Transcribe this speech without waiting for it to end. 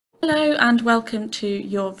Hello and welcome to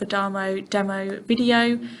your Vedamo demo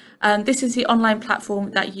video. This is the online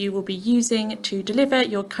platform that you will be using to deliver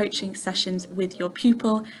your coaching sessions with your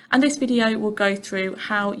pupil, and this video will go through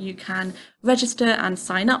how you can register and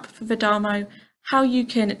sign up for Vedamo, how you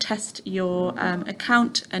can test your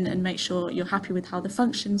account and make sure you're happy with how the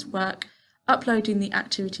functions work, uploading the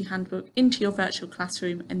activity handbook into your virtual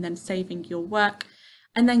classroom and then saving your work,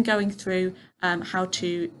 and then going through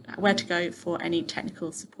where to go for any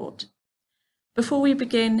technical support. Before we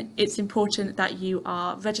begin, it's important that you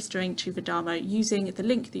are registering to Vedamo using the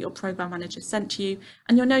link that your program manager sent to you,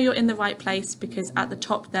 and you'll know you're in the right place because at the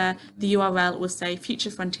top there the URL will say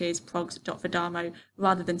futurefrontiersprogs.vedamo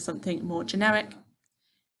rather than something more generic.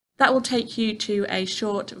 That will take you to a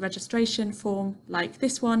short registration form like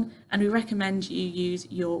this one, and we recommend you use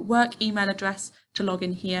your work email address to log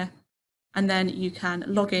in here, and then you can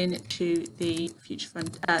log in to the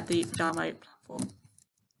Vedamo platform.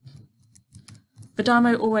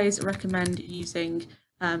 Vedamo always recommend using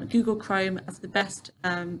Google Chrome as the best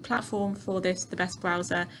platform for this, the best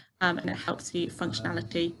browser, and it helps you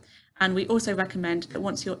functionality. And we also recommend that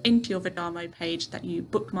once you're into your Vedamo page that you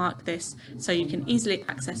bookmark this so you can easily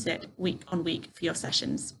access it week on week for your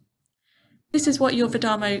sessions. This is what your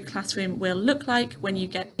Vedamo classroom will look like when you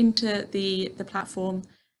get into the platform.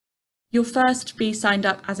 You'll first be signed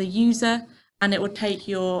up as a user, and it will take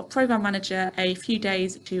your program manager a few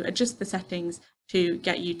days to adjust the settings to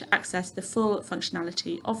get you to access the full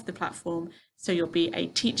functionality of the platform. So you'll be a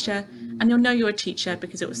teacher, and you'll know you're a teacher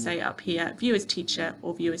because it will say up here, view as teacher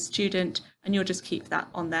or view as student, and you'll just keep that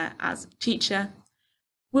on there as teacher.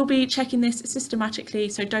 We'll be checking this systematically,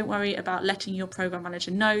 so don't worry about letting your program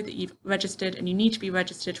manager know that you've registered and you need to be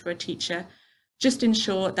registered for a teacher. Just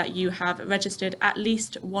ensure that you have registered at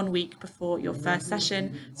least 1 week before your first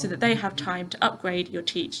session so that they have time to upgrade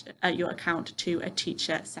your account to a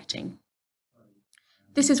teacher setting.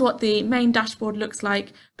 This is what the main dashboard looks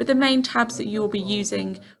like, but the main tabs that you will be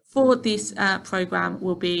using for this program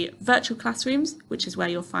will be virtual classrooms, which is where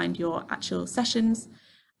you'll find your actual sessions,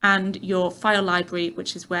 and your file library,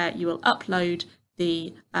 which is where you will upload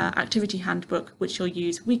the activity handbook, which you'll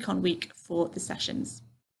use week on week for the sessions.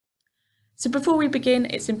 So before we begin,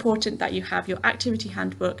 it's important that you have your activity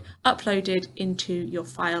handbook uploaded into your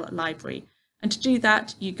file library. And to do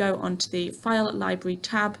that, you go onto the File Library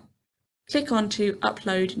tab, click on to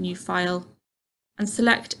Upload New File, and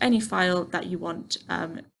select any file that you want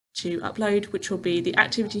to upload, which will be the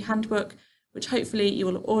activity handbook, which hopefully you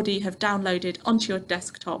will already have downloaded onto your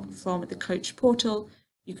desktop from the Coach portal.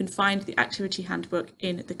 You can find the activity handbook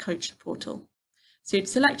in the Coach portal. So you'd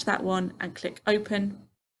select that one and click Open.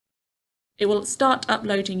 It will start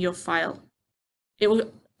uploading your file. It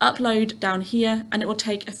will upload down here and it will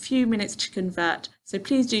take a few minutes to convert. So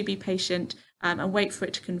please do be patient and wait for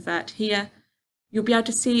it to convert here. You'll be able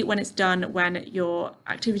to see when it's done when your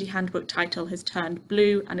activity handbook title has turned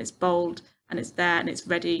blue and it's bold and it's there and it's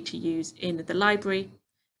ready to use in the library.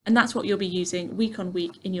 And that's what you'll be using week on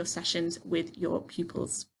week in your sessions with your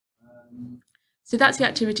pupils. So that's the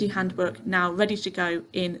activity handbook now ready to go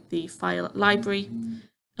in the file library.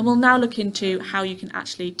 And we'll now look into how you can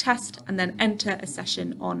actually test and then enter a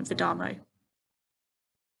session on Vedamo.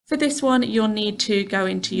 For this one, you'll need to go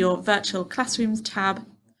into your Virtual Classrooms tab,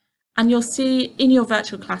 and you'll see in your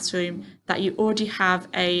virtual classroom that you already have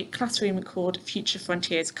a classroom called Future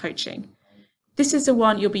Frontiers Coaching. This is the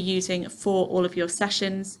one you'll be using for all of your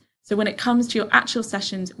sessions. So when it comes to your actual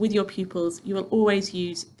sessions with your pupils, you will always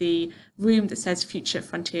use the room that says Future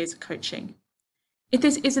Frontiers Coaching. If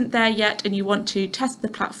this isn't there yet and you want to test the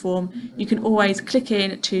platform, you can always click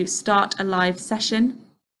in to start a live session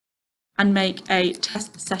and make a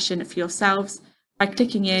test session for yourselves by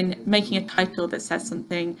clicking in, making a title that says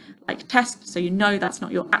something like test, so you know that's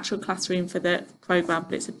not your actual classroom for the program,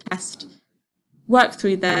 but it's a test. Work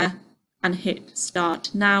through there and hit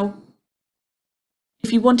start now.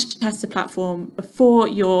 If you wanted to test the platform before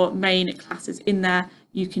your main class is in there,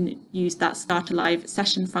 you can use that start a live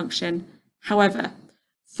session function. However,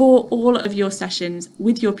 for all of your sessions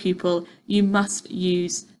with your pupil, you must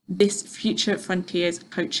use this Future Frontiers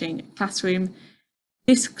Coaching classroom.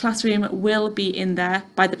 This classroom will be in there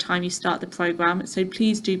by the time you start the program, so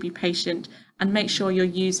please do be patient and make sure you're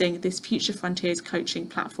using this Future Frontiers Coaching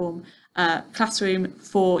platform classroom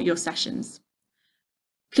for your sessions.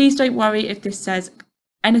 Please don't worry if this says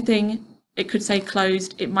anything. It could say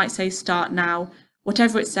closed, it might say start now.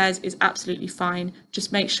 Whatever it says is absolutely fine.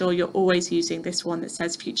 Just make sure you're always using this one that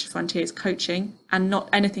says Future Frontiers Coaching and not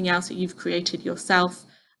anything else that you've created yourself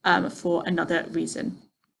for another reason.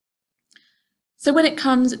 So when it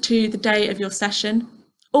comes to the day of your session,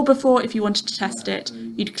 Or before, if you wanted to test it,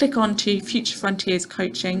 you'd click on to Future Frontiers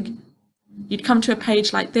Coaching. You'd come to a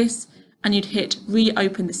page like this and you'd hit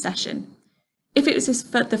reopen the session. If it was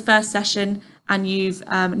the first session and you've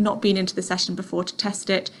not been into the session before to test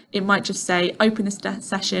it, it might just say open the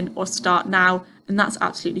session or start now, and that's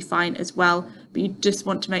absolutely fine as well. But you just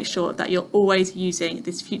want to make sure that you're always using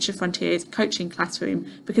this Future Frontiers Coaching Classroom,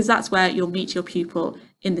 because that's where you'll meet your pupil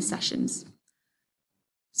in the sessions.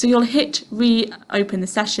 So you'll hit reopen the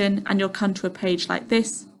session and you'll come to a page like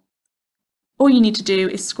this. All you need to do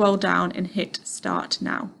is scroll down and hit start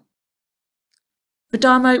now.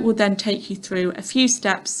 Vedamo will then take you through a few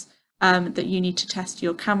steps that you need to test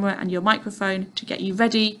your camera and your microphone to get you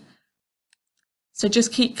ready. So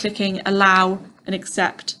just keep clicking allow and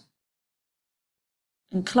accept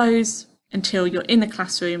and close until you're in the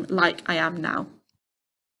classroom like I am now.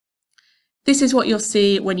 This is what you'll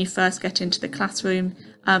see when you first get into the classroom,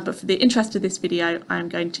 but for the interest of this video, I'm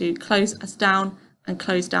going to close us down and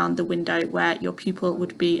close down the window where your pupil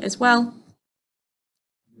would be as well.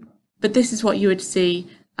 But this is what you would see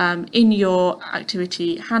in your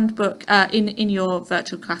activity handbook, in your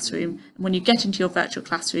virtual classroom. And when you get into your virtual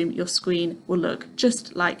classroom, your screen will look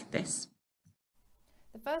just like this.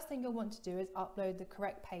 The first thing you'll want to do is upload the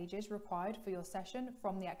correct pages required for your session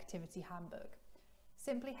from the activity handbook.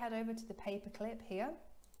 Simply head over to the paperclip here,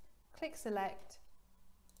 click select,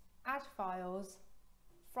 add files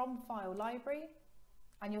from file library,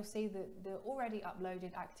 and you'll see that the already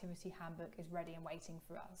uploaded activity handbook is ready and waiting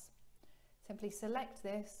for us. Simply select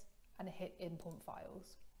this and hit import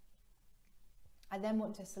files. I then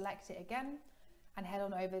want to select it again and head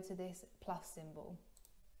on over to this plus symbol.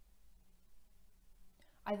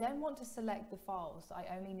 I then want to select the files that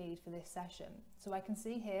I only need for this session. So I can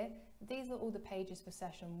see here, these are all the pages for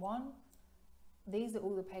session 1, these are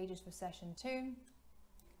all the pages for session 2,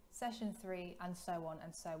 session 3, and so on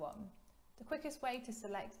and so on. The quickest way to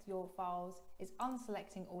select your files is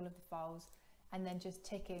unselecting all of the files and then just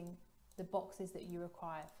ticking the boxes that you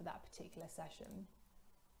require for that particular session.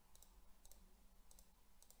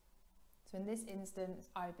 So in this instance,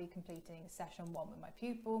 I would be completing session 1 with my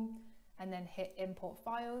pupil and then hit import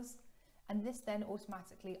files, and this then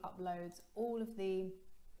automatically uploads all of the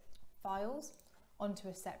files onto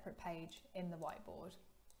a separate page in the whiteboard.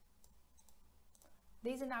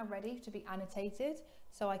 These are now ready to be annotated,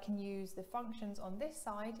 so I can use the functions on this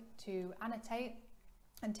side to annotate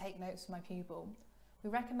and take notes for my pupil.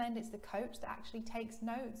 We recommend it's the coach that actually takes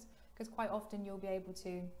notes, because quite often you'll be able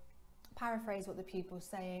to paraphrase what the pupil's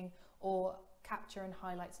saying or capture and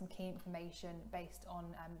highlight some key information based on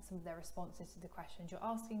some of their responses to the questions you're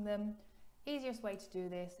asking them. Easiest way to do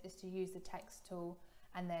this is to use the text tool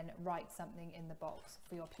and then write something in the box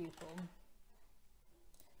for your pupil.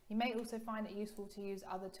 You may also find it useful to use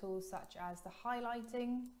other tools such as the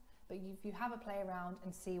highlighting, but you have a play around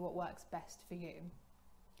and see what works best for you.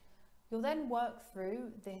 You'll then work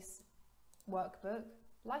through this workbook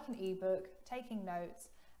like an ebook, taking notes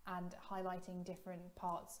and highlighting different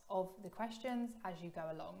parts of the questions as you go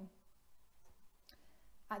along.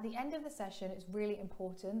 At the end of the session, it's really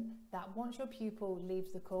important that once your pupil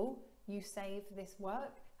leaves the call, you save this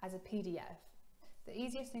work as a PDF. The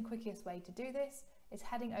easiest and quickest way to do this is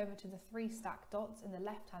heading over to the 3 stacked dots in the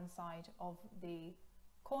left-hand side of the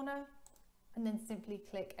corner and then simply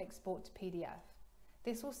click Export to PDF.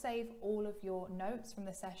 This will save all of your notes from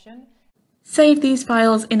the session. Save these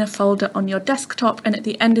files in a folder on your desktop, and at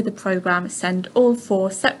the end of the program, send all 4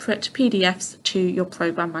 separate PDFs to your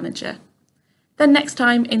program manager. Then next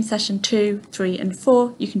time in session 2, 3 and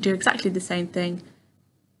 4, you can do exactly the same thing.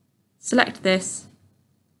 Select this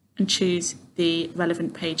and choose the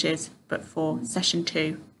relevant pages, but for session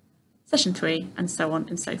 2, session 3 and so on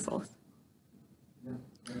and so forth.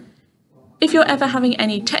 If you're ever having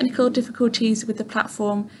any technical difficulties with the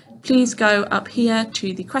platform, please go up here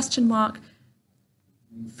to the question mark,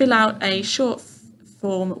 fill out a short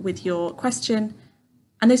form with your question,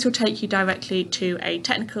 and this will take you directly to a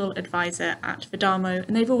technical advisor at Vedamo,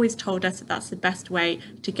 and they've always told us that that's the best way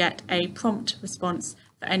to get a prompt response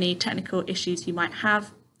for any technical issues you might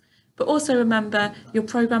have. But also remember, your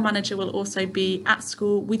program manager will also be at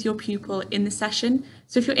school with your pupil in the session.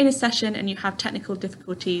 So if you're in a session and you have technical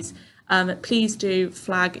difficulties, please do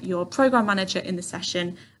flag your program manager in the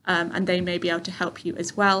session, and they may be able to help you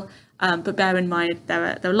as well. But bear in mind,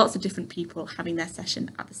 there are lots of different people having their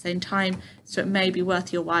session at the same time, so it may be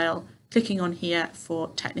worth your while clicking on here for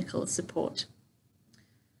technical support.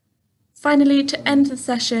 Finally, to end the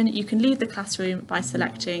session, you can leave the classroom by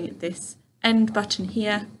selecting this end button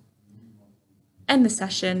here, end the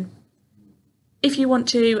session, If you want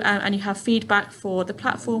to and you have feedback for the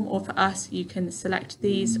platform or for us, you can select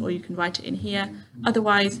these or you can write it in here.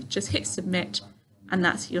 Otherwise, just hit submit and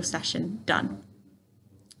that's your session done.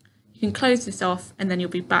 You can close this off and then you'll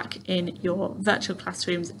be back in your virtual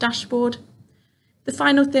classroom's dashboard. The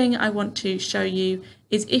final thing I want to show you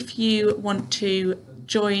is if you want to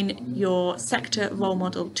join your sector role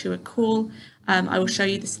model to a call, I will show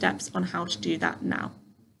you the steps on how to do that now.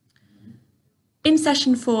 In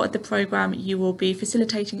session 4 of the programme, you will be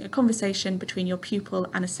facilitating a conversation between your pupil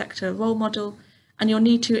and a sector role model, and you'll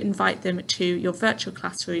need to invite them to your virtual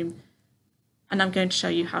classroom, and I'm going to show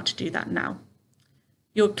you how to do that now.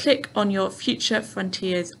 You'll click on your Future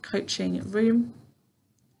Frontiers coaching room,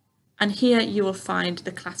 and here you will find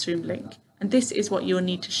the classroom link, and this is what you'll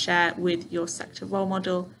need to share with your sector role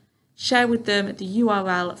model. Share with them the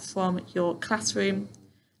URL from your classroom,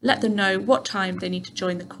 let them know what time they need to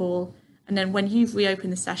join the call, and then when you've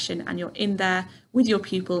reopened the session and you're in there with your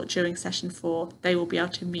pupil during session 4, they will be able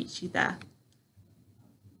to meet you there.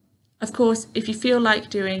 Of course, if you feel like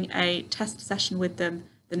doing a test session with them,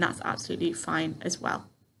 then that's absolutely fine as well.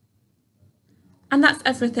 And that's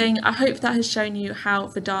everything. I hope that has shown you how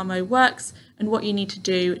Vedamo works and what you need to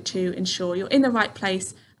do to ensure you're in the right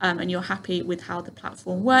place and you're happy with how the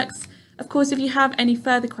platform works. Of course, if you have any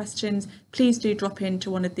further questions, please do drop into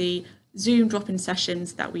one of the Zoom drop-in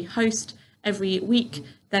sessions that we host every week.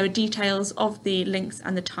 There are details of the links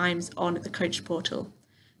and the times on the coach portal.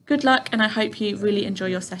 Good luck, and I hope you really enjoy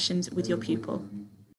your sessions with your pupil.